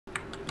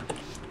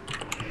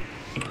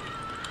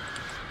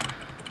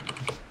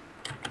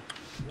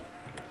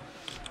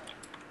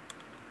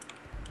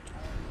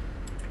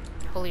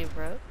Holy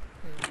rope?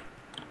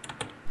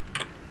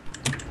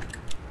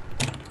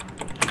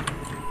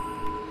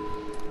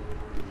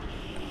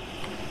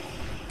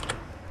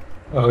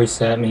 Oh,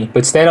 he's at me.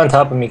 But stand on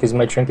top of me because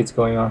my trinket's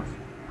going off.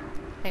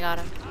 I got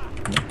him.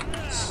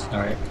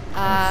 Alright.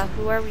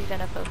 Who are we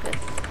gonna focus?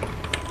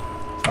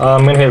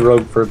 I'm gonna hit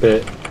rogue for a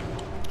bit.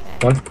 Okay.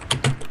 One.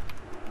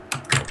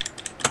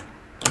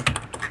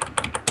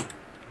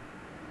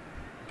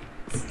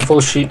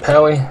 Full sheet,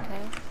 Pally.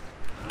 Okay.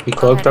 He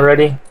cloaked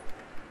already?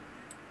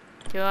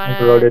 Do you wanna...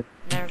 Corroded.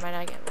 Never mind,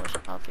 I get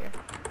off here.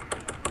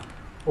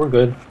 We're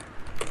good.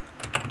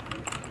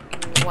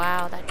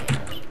 Wow, that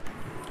damage.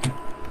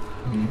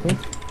 Mm-hmm.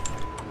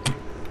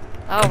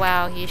 Oh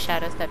wow, he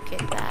shadow step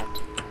kicked that.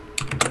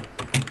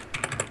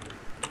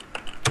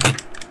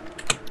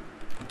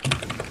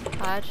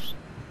 Dodge.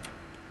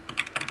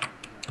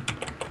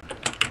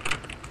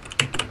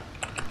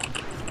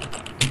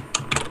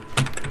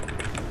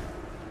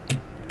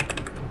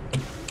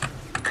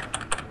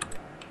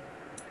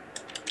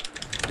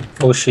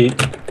 Full sheet.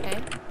 Okay.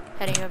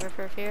 Heading over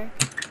for fear.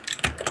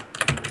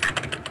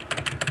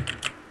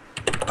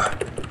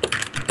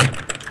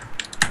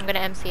 I'm gonna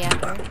MC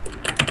after.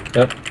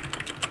 Yep.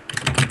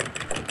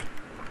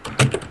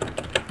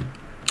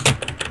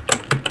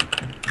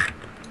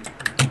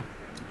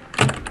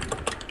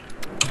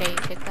 Okay, you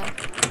kick that.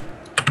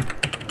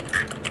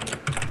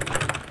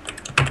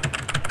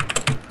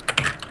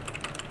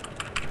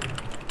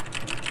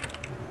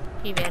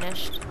 He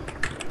vanished.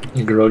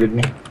 He corroded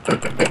me.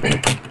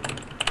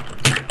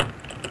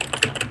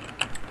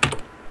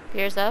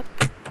 Fear's up.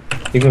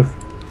 You can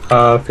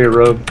fear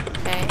rogue.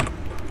 Okay.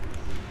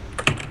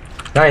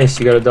 Nice,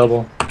 you got a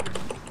double.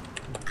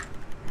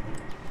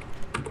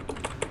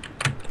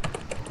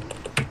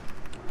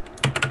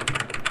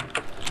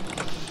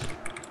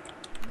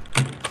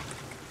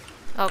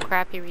 Oh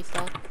crap, he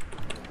reset.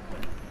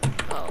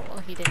 Oh, well,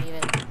 he didn't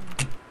even.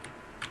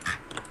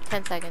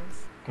 10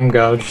 seconds. I'm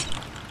gouged.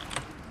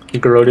 He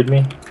corroded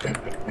me. I'm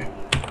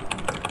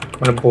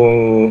gonna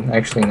blow.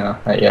 Actually, no,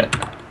 not yet.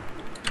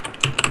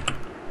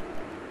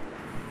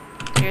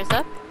 Fear's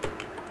up.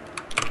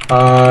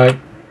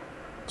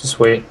 Just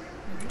wait.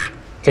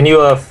 Can you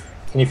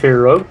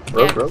fear rogue?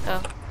 Rogue?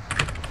 Oh.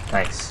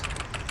 Nice.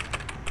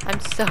 I'm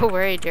so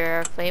worried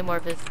your flame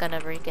orb is gonna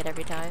break it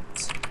every time.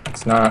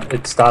 It's not.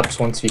 It stops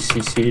once you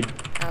CC'd.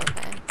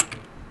 Okay.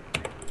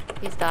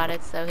 He's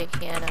dotted, so he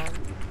can't,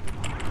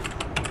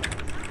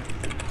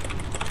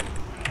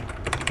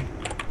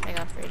 I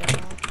got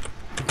freedom.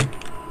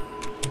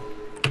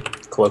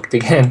 Cloaked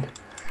again.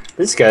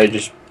 This guy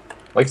just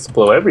likes to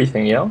blow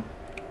everything, yo.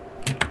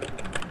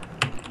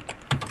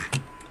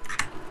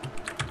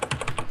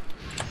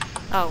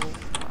 Oh.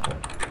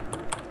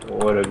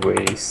 What a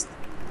waste.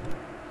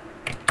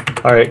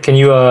 Alright, can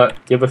you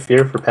give a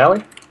fear for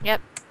Pally? Yep.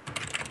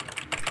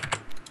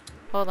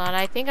 Hold on,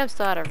 I think I'm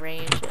still out of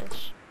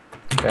range-ish.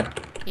 Okay.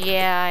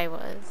 Yeah, I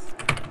was.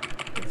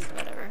 It's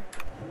whatever.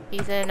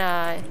 He's in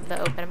the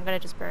open. I'm gonna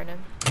just burn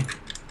him.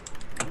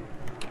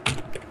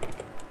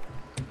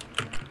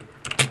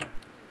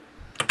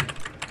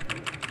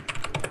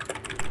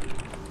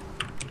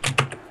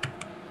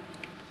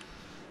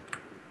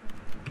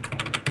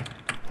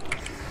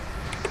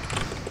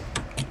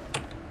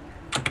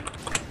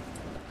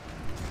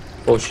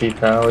 Full sheet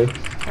Pally.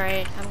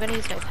 Alright, I'm gonna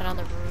use my pen on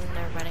the rune.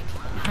 They're running.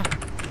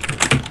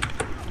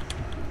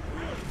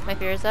 My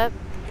fear is up.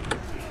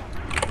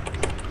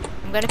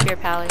 I'm gonna fear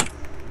Pally.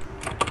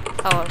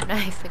 Oh,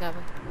 nice, I got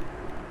him.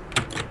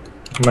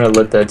 I'm gonna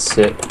let that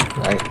sit.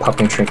 Like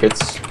popping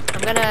trinkets.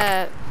 I'm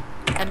gonna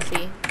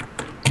MC.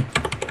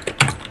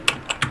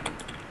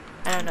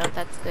 I don't know if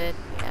that's good.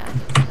 Yeah, I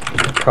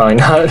think so. Probably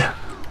not.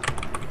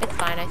 It's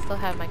fine, I still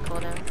have my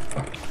cooldown.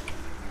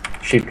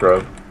 Sheep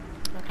rogue.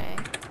 Okay.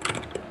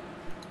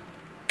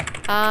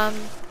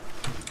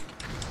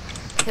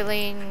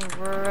 Killing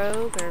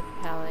rogue or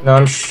Pally? No,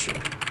 I'm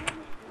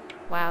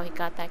Wow, he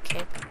got that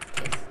kick.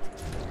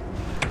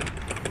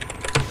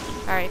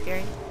 Alright,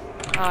 Fury.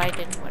 Oh, I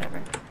didn't,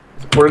 whatever.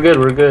 We're good,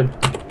 we're good.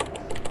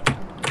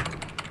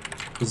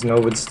 He's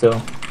Novid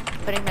still.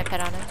 Putting my pet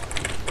on it.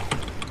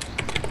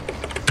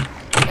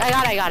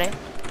 I got it.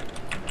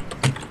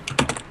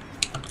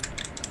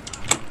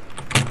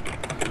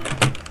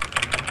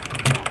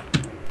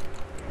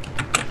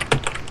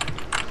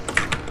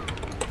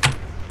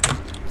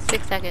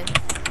 Six seconds.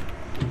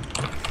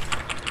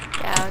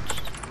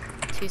 Gouged.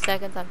 2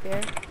 seconds on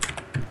fear.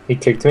 He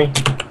kicked me.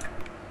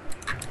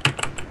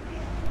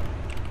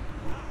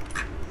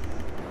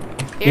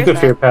 You could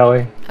fear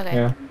Pally. Okay.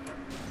 Yeah.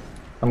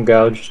 I'm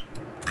gouged.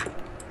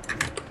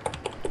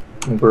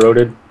 I'm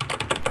corroded.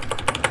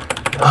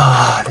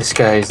 Ah, this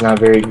guy is not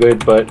very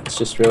good, but it's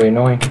just really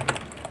annoying.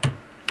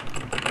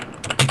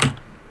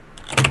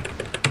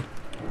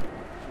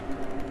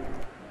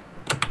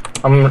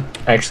 I'm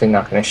actually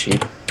not gonna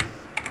sheep.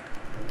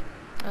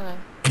 Okay.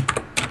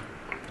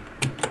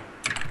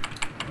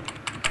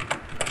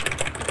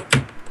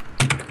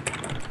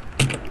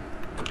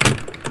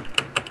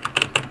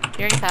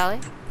 Fearing Pally.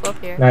 Full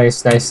fear.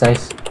 Nice, nice,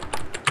 nice.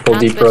 Full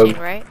Not deep switching, rogue.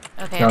 right?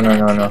 Okay. No, I'm no,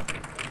 gonna no, MC.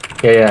 no.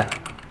 Yeah, yeah.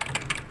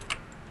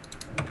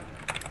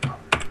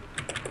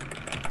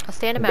 I'll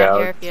stand him out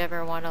here if you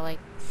ever want to like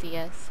see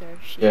us or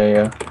shoot. Yeah,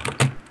 yeah.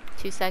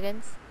 2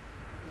 seconds.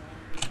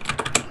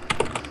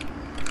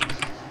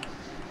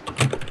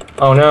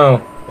 Oh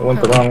no, it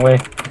went the wrong way.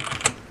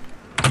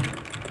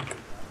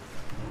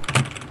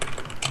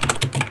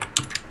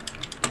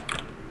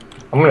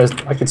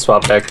 I could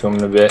swap back to him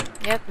in a bit.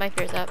 Yep, my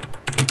fear's up.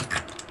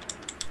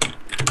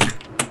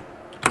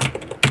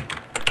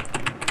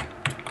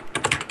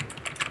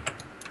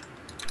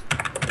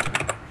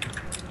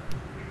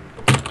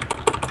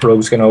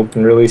 Rogue's gonna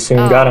open really soon.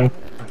 Oh, Got him.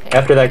 okay.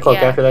 After that cloak,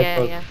 yeah, after that yeah,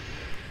 cloak. Yeah.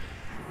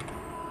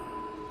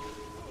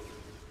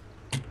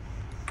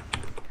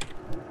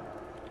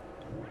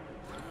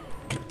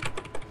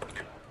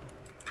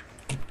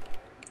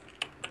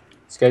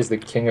 This guy's the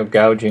king of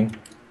gouging.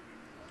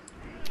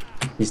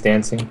 He's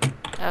dancing.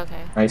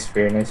 Okay. Nice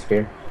fear, nice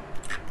fear.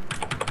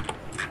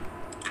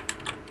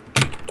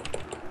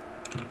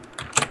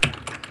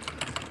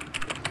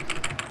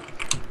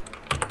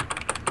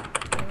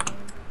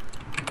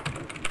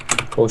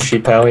 Full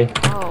sheep alley.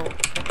 Oh.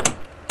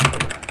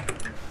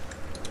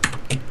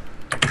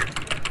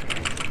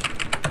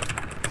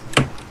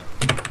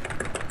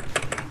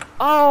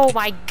 Oh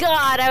my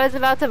god, I was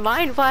about to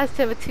mind blast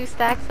him with 2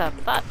 stacks up.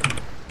 Fuck.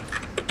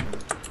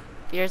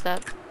 Fear's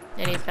up.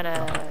 And he's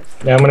gonna...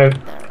 Yeah, I'm gonna...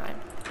 Never mind.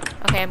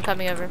 Okay, I'm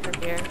coming over for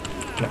fear.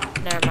 No.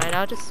 Never mind,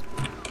 I'll just...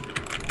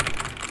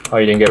 Oh,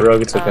 you didn't get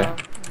rogue? It's okay.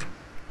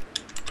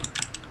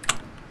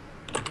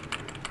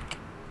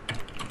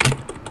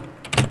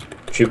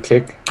 Shoot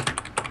kick.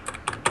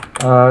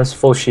 It's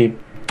full sheep.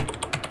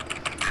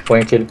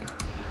 Blanket.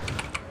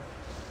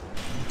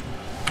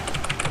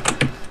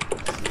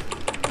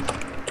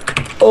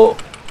 Oh!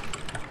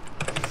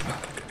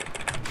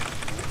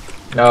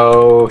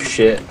 No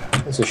shit.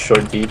 This is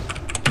short deep.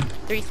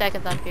 3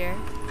 seconds on fear.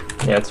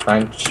 Yeah, it's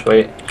fine. Just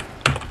wait.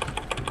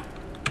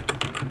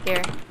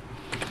 Here.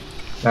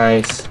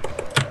 Nice.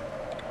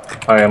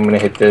 Alright, I'm gonna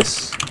hit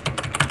this.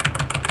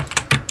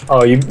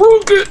 Oh, you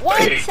broke it!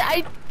 What?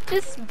 I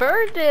just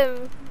burned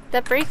him.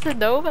 That breaks the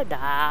Nova?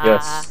 Nah.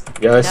 Yes.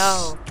 Yes.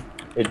 No.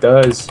 It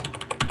does.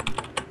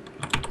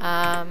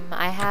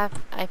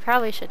 I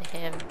probably should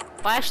him.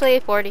 Well, actually,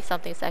 40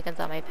 something seconds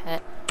on my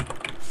pet.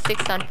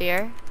 6 on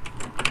fear.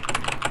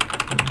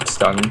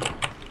 Stunned.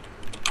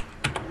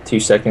 2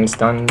 seconds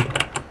stunned.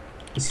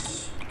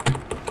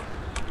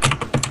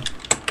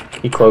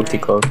 He cloaked, Alright. he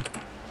cloaked.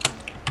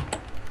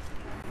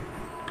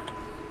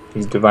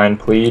 He's divine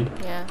plead.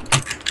 Yeah.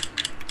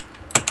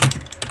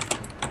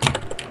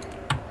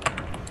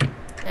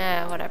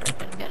 Yeah, whatever.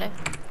 Didn't get it.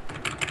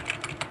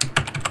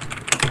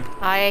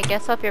 I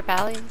guess up your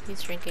pally.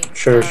 He's drinking.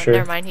 Sure, sure.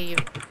 Never mind. You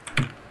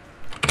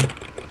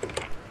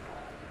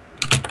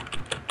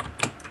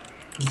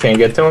can't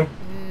get to him?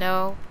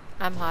 No,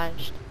 I'm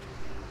hodged.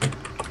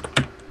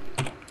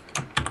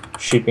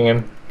 Sheeping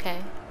him.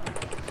 Okay.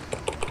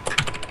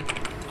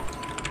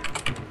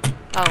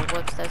 Oh,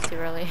 whoops, that's too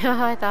early.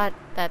 I thought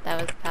that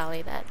was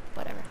pally. That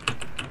whatever.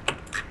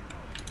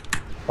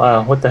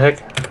 Wow, what the heck?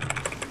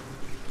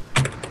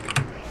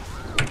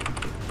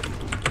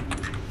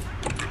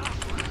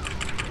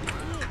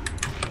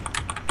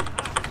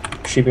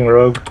 Sheeping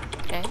rogue.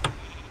 Okay.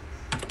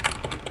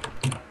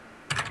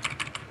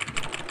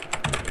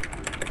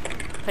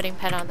 Putting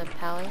pet on the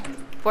pally.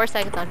 4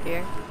 seconds on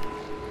fear.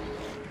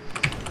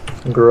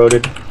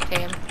 Garroted.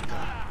 Okay.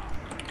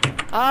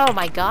 Oh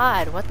my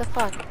god, what the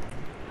fuck?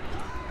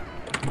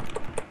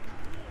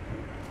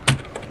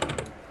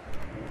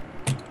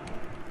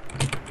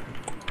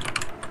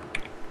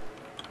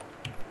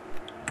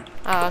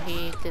 Oh,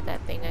 he did that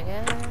thing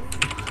again.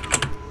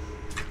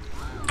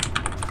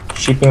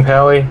 Sheeping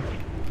pally.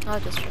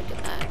 I'll just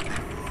forget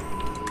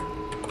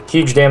that.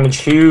 Huge damage,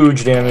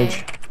 huge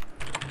damage. Okay.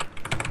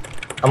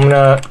 I'm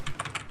gonna...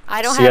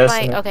 I don't CS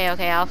have my... Okay,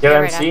 I'll You fear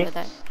have right MC? after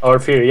that. Or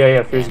fear,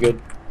 yeah, fear's Yeah.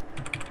 good.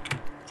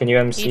 Can you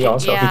MC You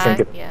also? He can't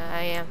get... Yeah,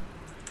 I am.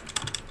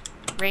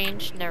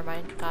 Range, never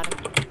mind, got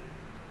him.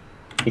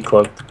 He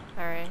cloaked.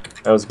 Alright.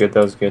 That was good,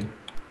 that was good.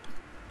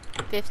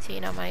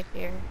 15 on my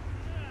fear.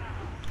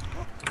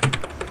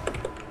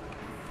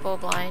 Full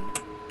blind.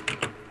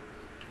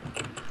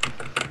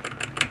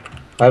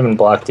 I haven't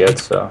blocked yet,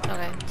 so...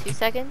 Okay, 2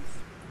 seconds.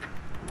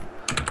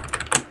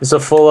 It's a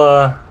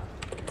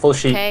full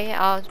sheep. Okay,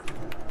 I'll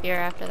fear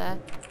after that.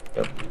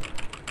 Yep.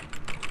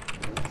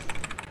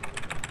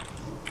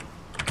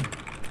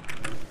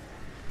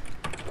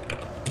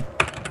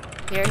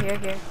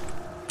 Here.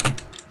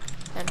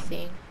 I'm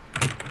seeing.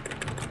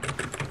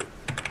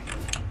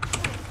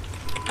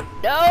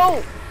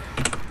 No!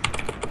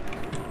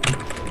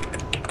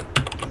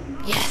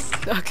 Yes,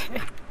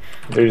 okay.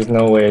 There's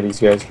no way these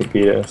guys could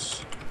beat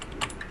us.